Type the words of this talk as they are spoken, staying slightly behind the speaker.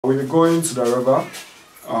We'll be going to the river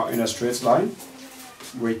in a straight line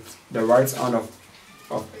with the right hand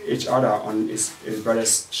of each other on his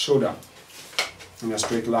brother's shoulder in a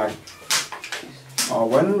straight line.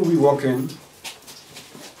 When we walk in,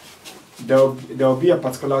 there'll be a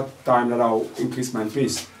particular time that I'll increase my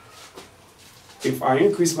pace. If I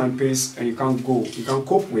increase my pace and you can't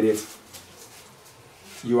cope with it,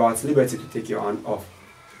 you are at liberty to take your hand off.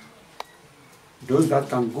 Those that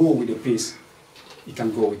can go with the pace, you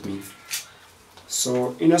can go with me.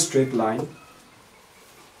 So in a straight line,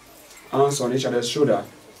 hands on each other's shoulder,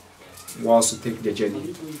 whilst we take the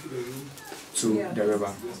journey to the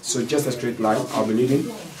river. So just a straight line, I'll be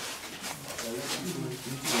leading.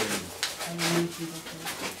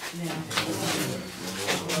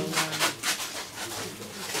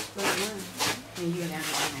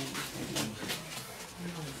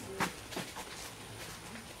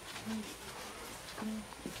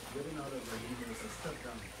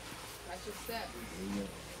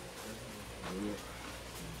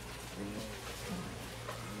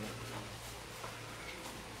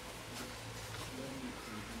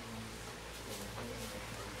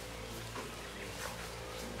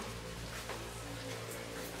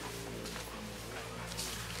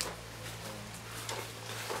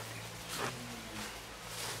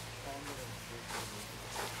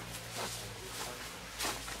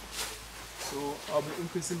 So I'll be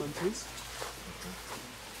increasing my pace.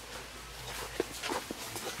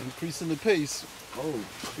 Increasing the pace. Oh,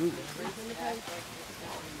 shoot.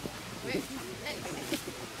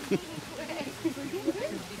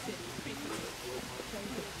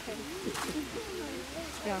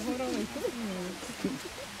 Yeah, hold on.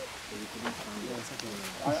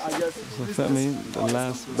 I guess. So does that mean the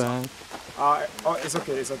last bag? Oh, it's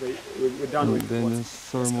okay, it's okay. We're done And with then what? the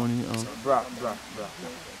ceremony of... Bra.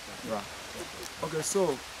 Okay,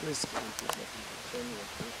 so, please.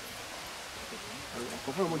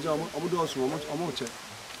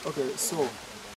 Okay, so